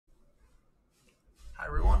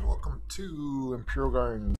2 Imperial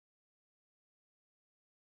Gardens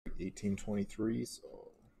 1823. So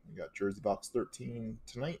we got Jersey Box 13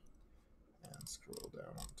 tonight. And scroll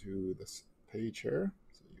down to this page here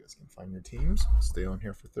so you guys can find your teams. Stay on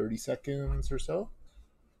here for 30 seconds or so.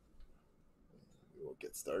 We will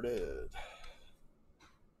get started.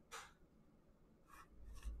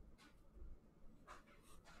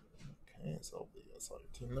 Okay, so you guys saw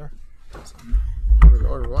your team there. So, here we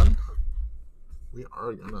go, everyone. We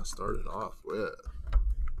are going to start it off with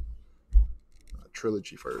a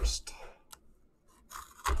trilogy first.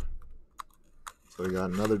 So we got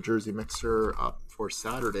another jersey mixer up for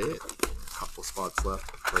Saturday. A couple spots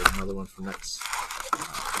left for another one for next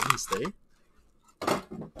Wednesday. Probably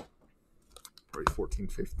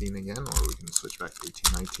 14-15 again, or we can switch back to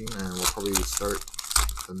 18-19, and we'll probably start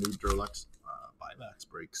the new Durlux buybacks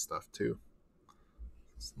break stuff too.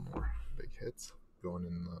 Some more big hits going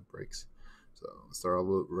in the breaks. So let's start off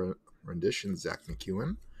with rendition Zach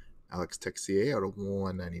McEwen, Alex Texier out of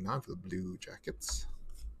 199 for the Blue Jackets.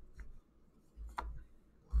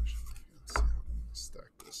 Let's see how I'm gonna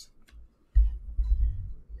stack this.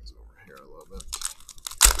 It's over here a little bit.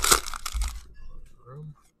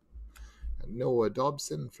 Room. And Noah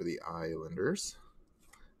Dobson for the Islanders,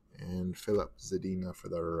 and Philip Zadina for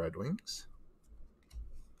the Red Wings.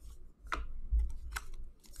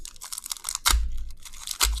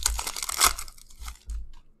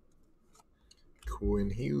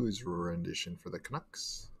 Quinn Hughes rendition for the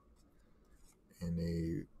Canucks, and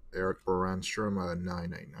a Eric Brandstrom at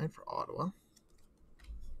 9.99 for Ottawa.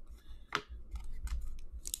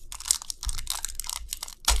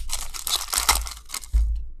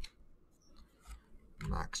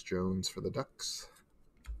 Max Jones for the Ducks,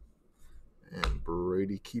 and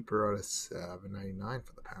Brady Keeper out of 7.99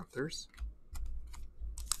 for the Panthers.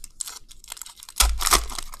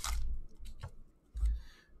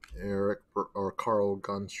 Carl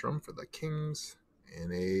Gunstrom for the Kings,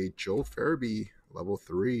 and a Joe Farabee level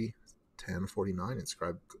 3 1049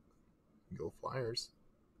 inscribed Go Flyers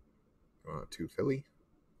to Philly.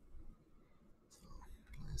 So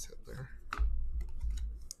nice hit there.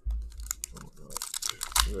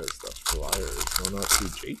 There's the Flyers going up to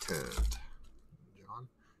J-Tent.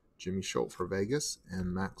 Jimmy Schultz for Vegas,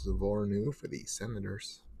 and Max Zavornu for the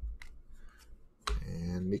Senators.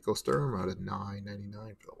 And Nico Sturm out at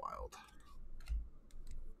 $9.99 for the Wild.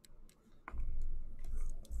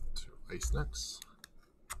 To Ice next.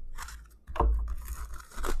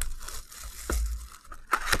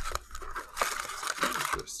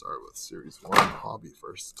 Let's start with Series 1 Hobby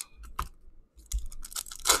first.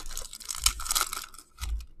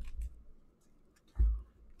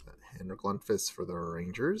 Henrik Lundqvist for the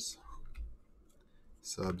Rangers.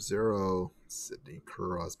 Sub-Zero Sidney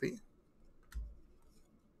Crosby.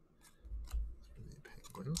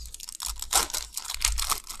 Penguins.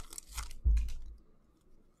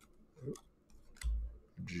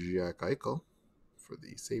 Jack Eichel for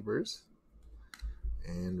the Sabres.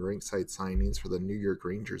 And rinkside signings for the New York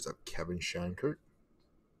Rangers of Kevin Shattenkirk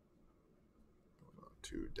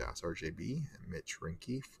to Das RJB, and Mitch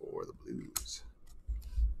Rinke for the Blues.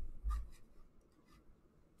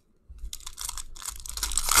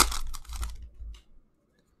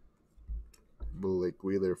 Blake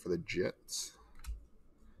Wheeler for the Jets,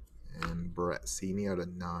 and Brett Seney out of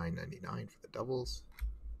 $9.99 for the Devils.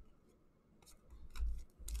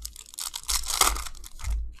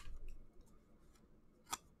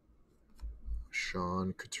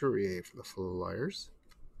 Sean Couturier for the Flyers,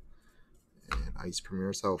 and Ice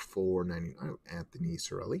Premier Cell $4.99 Anthony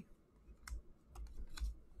Cirelli.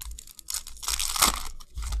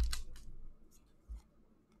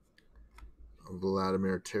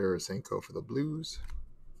 Vladimir Tarasenko for the Blues,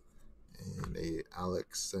 and a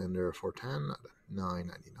Alexander Fortin at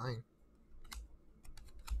 $9.99.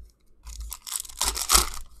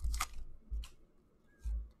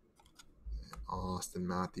 And Austin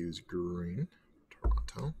Matthews Green,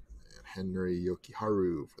 Toronto, and Henry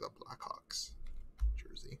Yokiharu for the Blackhawks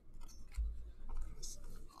jersey. This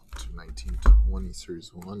to 1920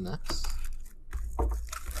 Series 1 next.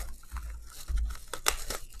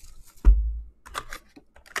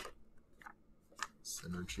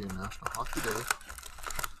 Synergy and National Hockey Day.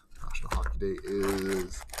 National Hockey Day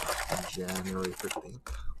is January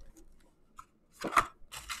 15th.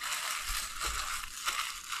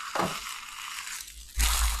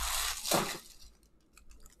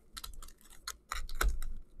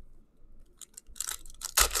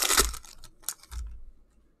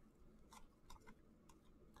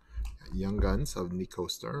 Young Guns of Nico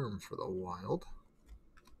Sturm for the Wild.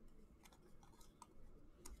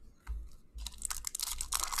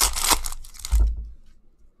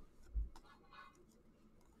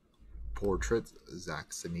 Portrait,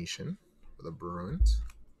 Zach Senyshyn for the Bruins.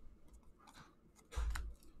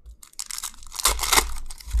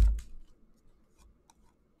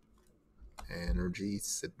 Energy,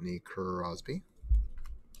 Sidney Crosby.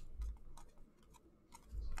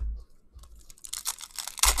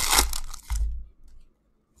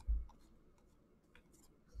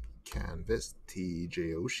 Canvas,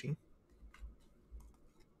 TJ Oshie.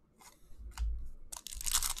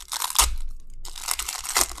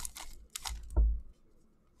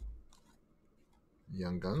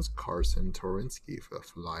 Young Guns, Carson Twarynski for the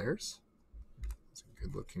Flyers. It's a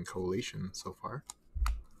good looking collation so far.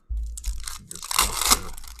 Fingers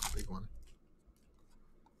crossed, a big one.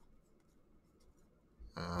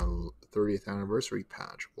 30th anniversary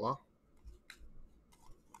patch. Blah.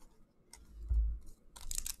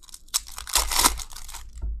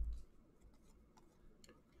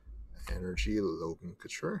 Energy, Logan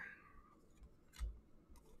Couture.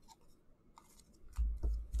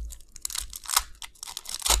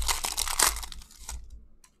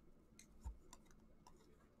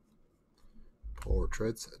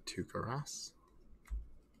 Portraits, Tuukka Rask.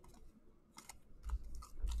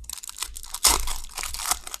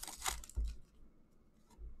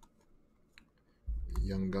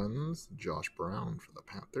 Young Guns, Josh Brown for the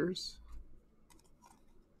Panthers.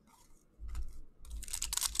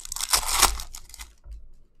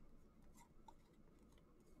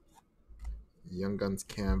 Young Guns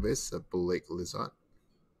Canvas, Blake Lizotte.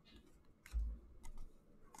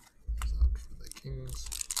 Lizotte for the Kings.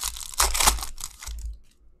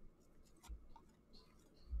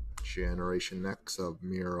 Generation Next of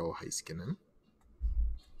Miro Heiskanen.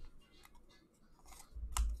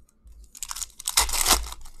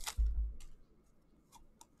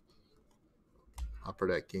 Upper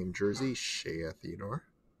Deck Game Jersey, Shea Theodore.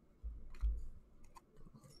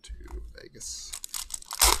 To Vegas.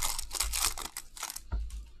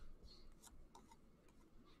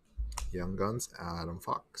 Young Guns, Adam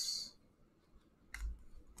Fox.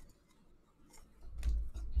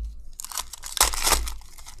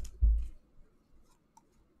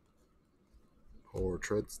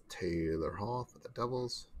 Portraits, Taylor Hall for the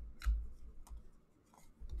Devils.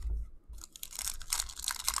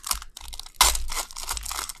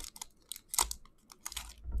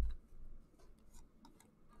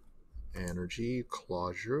 Energy,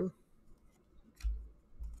 Claude Giroux.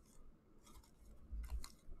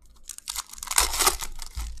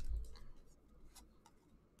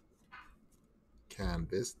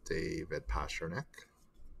 Canvas, David Pastrnak.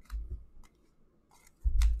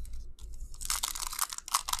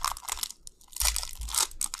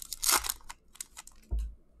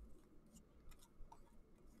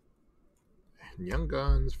 And Young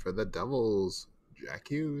Guns for the Devils, Jack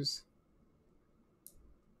Hughes.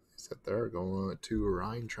 Set there, going to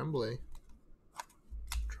Ryan Tremblay.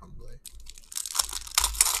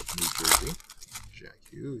 New Jersey, Jack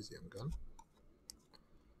Hughes, Young Gun.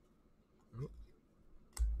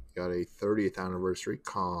 Got a 30th anniversary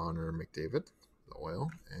Connor McDavid, the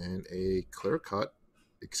oil, and a clear cut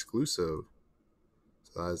exclusive.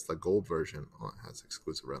 So that's the gold version. Oh, it has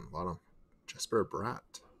exclusive right on the bottom. Jesper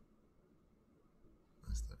Bratt.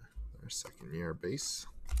 That's their second year base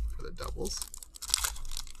for the Devils.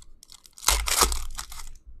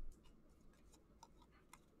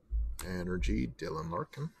 Energy, Dylan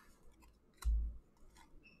Larkin.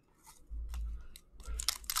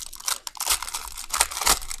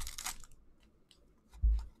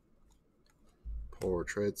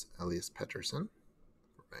 Portraits, Elias Pettersson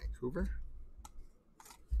for Vancouver.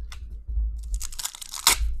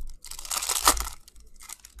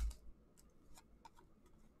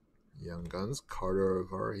 Young Guns, Carter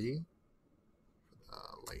Varhi for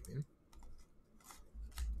the Lightning.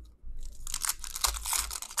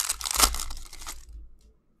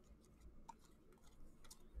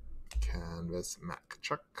 Canvas, Matt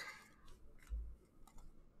Tkachuk.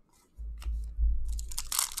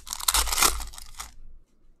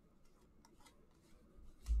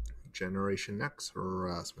 Generation Next,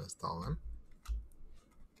 Rasmus Dahlin.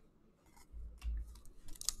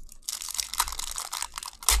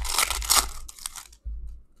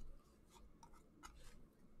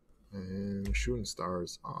 And Shooting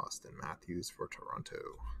Stars, Austin Matthews for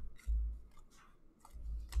Toronto.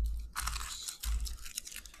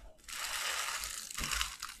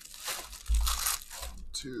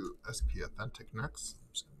 To SP Authentic next. I'm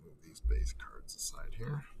just going to move these base cards aside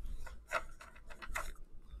here.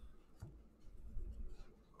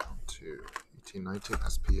 To 1819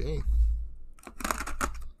 SPA.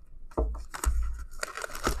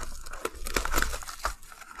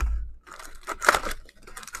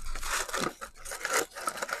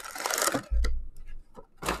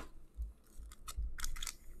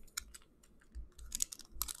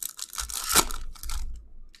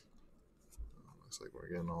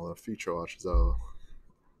 all the feature watches out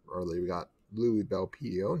early. We got Louis Bell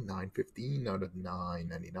PEO, 915 out of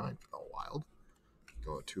 999 for the Wild.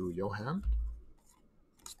 Go to Johan.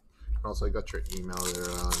 Also, I got your email there,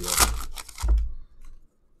 Johan.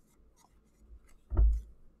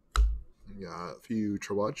 We got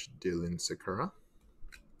Future Watch, Dylan Sakura.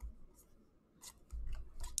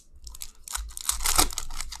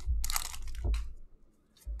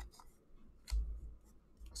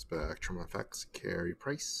 Spectrum Effects, Carey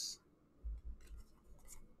Price.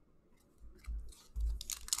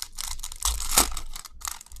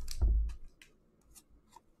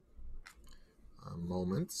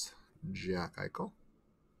 Moments, Jack Eichel.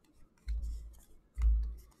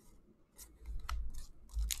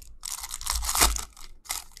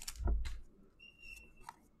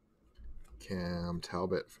 Cam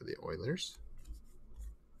Talbot for the Oilers.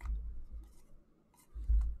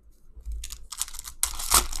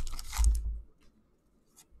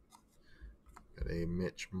 Got a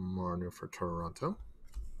Mitch Marner for Toronto.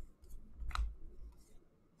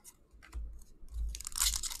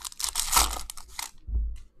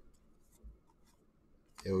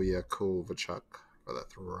 Ilya Kovalchuk for the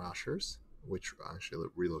Thrashers, which actually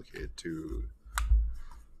relocated to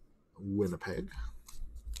Winnipeg.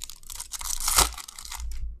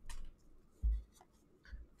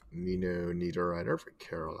 Nino Niederreiter for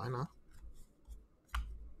Carolina.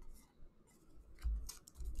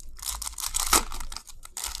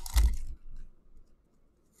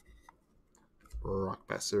 Brock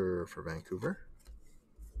Besser for Vancouver.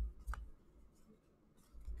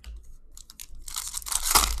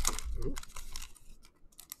 Ooh.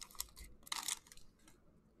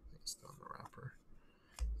 Still on the wrapper.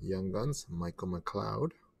 Young Guns, Michael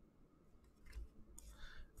McLeod.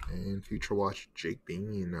 And Future Watch, Jake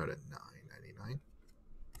Bean out at $9.99.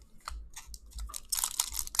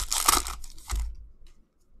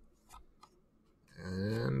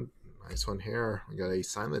 And nice one here. We got a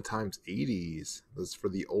Sign the Times 80s. This is for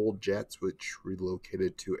the old Jets, which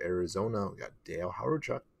relocated to Arizona. We got Dale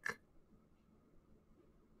Hawerchuk.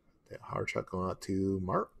 Dale Hawerchuk going out to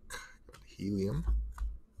Mark. Got Helium,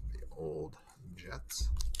 the old Jets.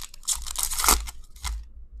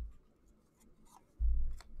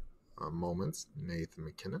 Moments, Nathan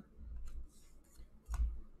McKinnon.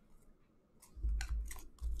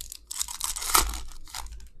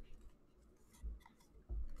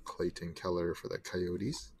 Clayton Keller for the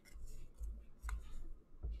Coyotes.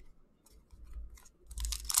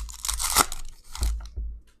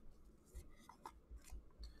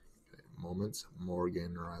 Okay, moments,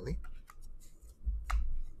 Morgan Riley.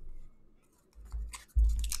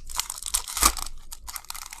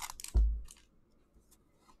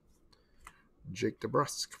 Jake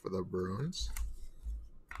DeBrusk for the Bruins.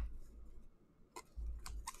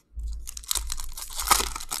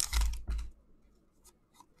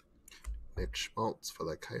 Nick Schmaltz for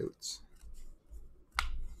the Coyotes.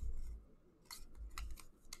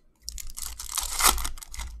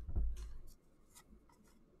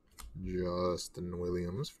 Justin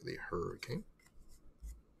Williams for the Hurricane.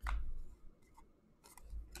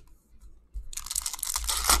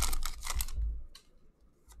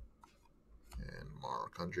 And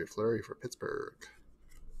Marc-Andre Fleury for Pittsburgh.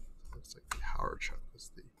 Looks like Hawerchuk was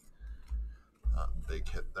the big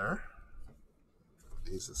hit there.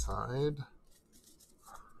 These aside.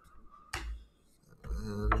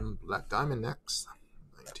 And Black Diamond next.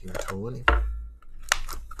 1920.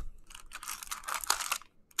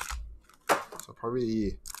 So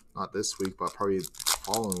probably not this week, but probably the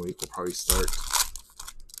following week we'll probably start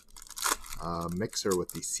Mixer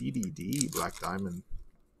with the CDD Black Diamond.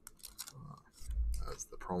 As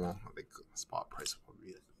the promo. I think the spot price will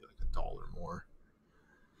probably be like $1 more.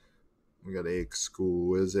 We got a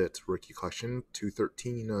exquisite rookie collection,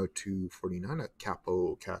 213 249 at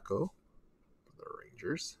Capo Caco for the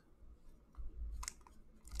Rangers.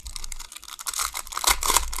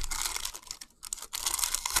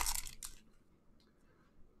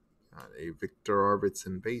 Got a Victor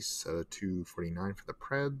Arvidsson base at a 249 for the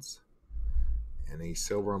Preds. And a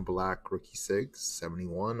silver and black rookie sig,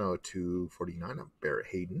 71 249 of Barrett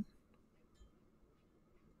Hayden.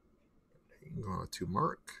 Going to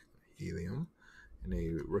Mark. Helium, and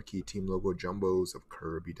a rookie team logo jumbos of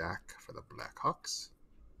Kirby Dack for the Blackhawks.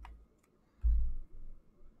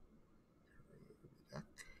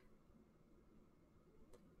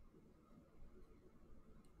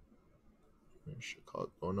 Chicago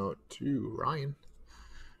going out to Ryan,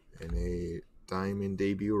 and a diamond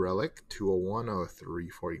debut relic 201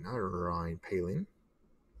 349 Ryan Poehling,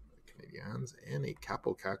 Canadians, and a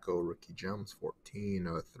Capo Caco rookie gems 14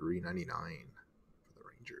 399 for the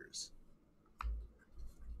Rangers.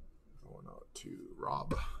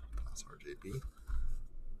 Rob. That's RJB.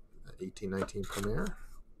 18-19 Premier.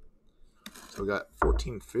 So we got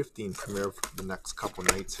 14-15 Premier for the next couple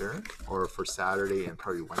nights here, or for Saturday and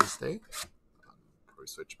probably Wednesday. Probably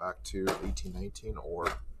switch back to 18-19 or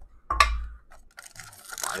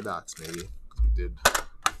buybacks maybe. We did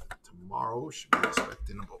tomorrow. Should be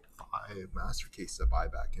expecting about 5 master cases of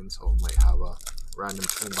buyback in, so we might have a random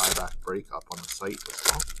team buyback break up on the site as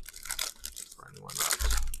well for anyone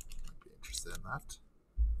that might be interested in that.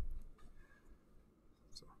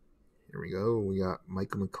 So here we go. We got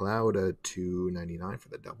Michael McLeod at $2.99 for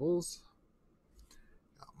the Devils.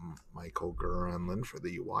 Got Michael Granlund for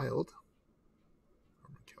the Wild. Or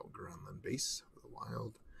Michael Granlund base for the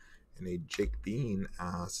Wild. And a Jake Bean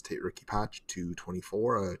State rookie patch,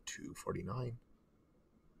 $2.24, $2.49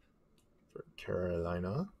 for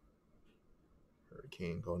Carolina.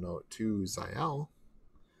 Hurricane going out to Zael.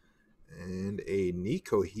 And a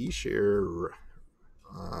Nico Hischier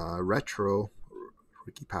retro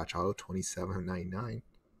rookie patch auto, $27.99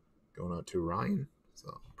 going out to Ryan. So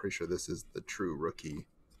I'm pretty sure this is the true rookie.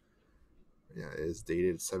 Yeah, it is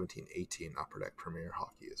dated 17-18 Upper Deck Premier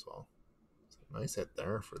Hockey as well. Nice hit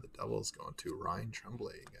there for the Devils, going to Ryan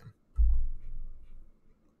Tremblay again.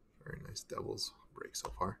 Very nice Devils break so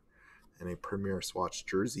far. And a Premier Swatch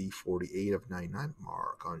jersey, 48/99,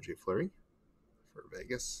 Marc-Andre Fleury for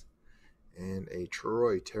Vegas. And a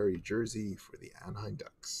Troy Terry jersey for the Anaheim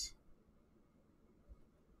Ducks.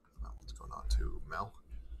 That one's going on to Mel.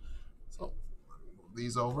 So, move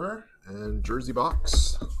these over. And jersey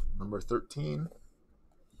box, number 13.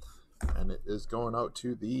 And it is going out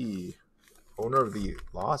to the owner of the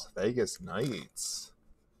Las Vegas Knights.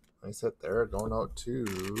 Nice hit there. Going out to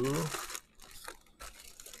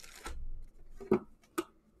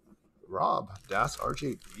Rob. Das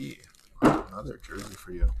RJB. Another jersey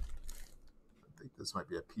for you. I think this might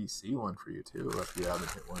be a PC one for you too, if you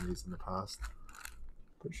haven't hit one of these in the past.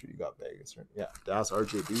 Pretty sure you got Vegas, right? Yeah, Das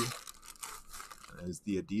RJB. And is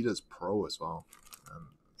the Adidas Pro as well. And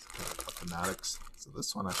it's kind of a Fanatics. So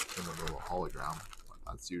this one actually came with a little hologram.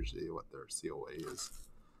 That's usually what their COA is.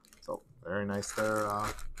 So very nice there,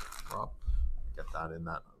 Rob. Get that in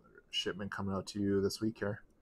that shipment coming out to you this week here.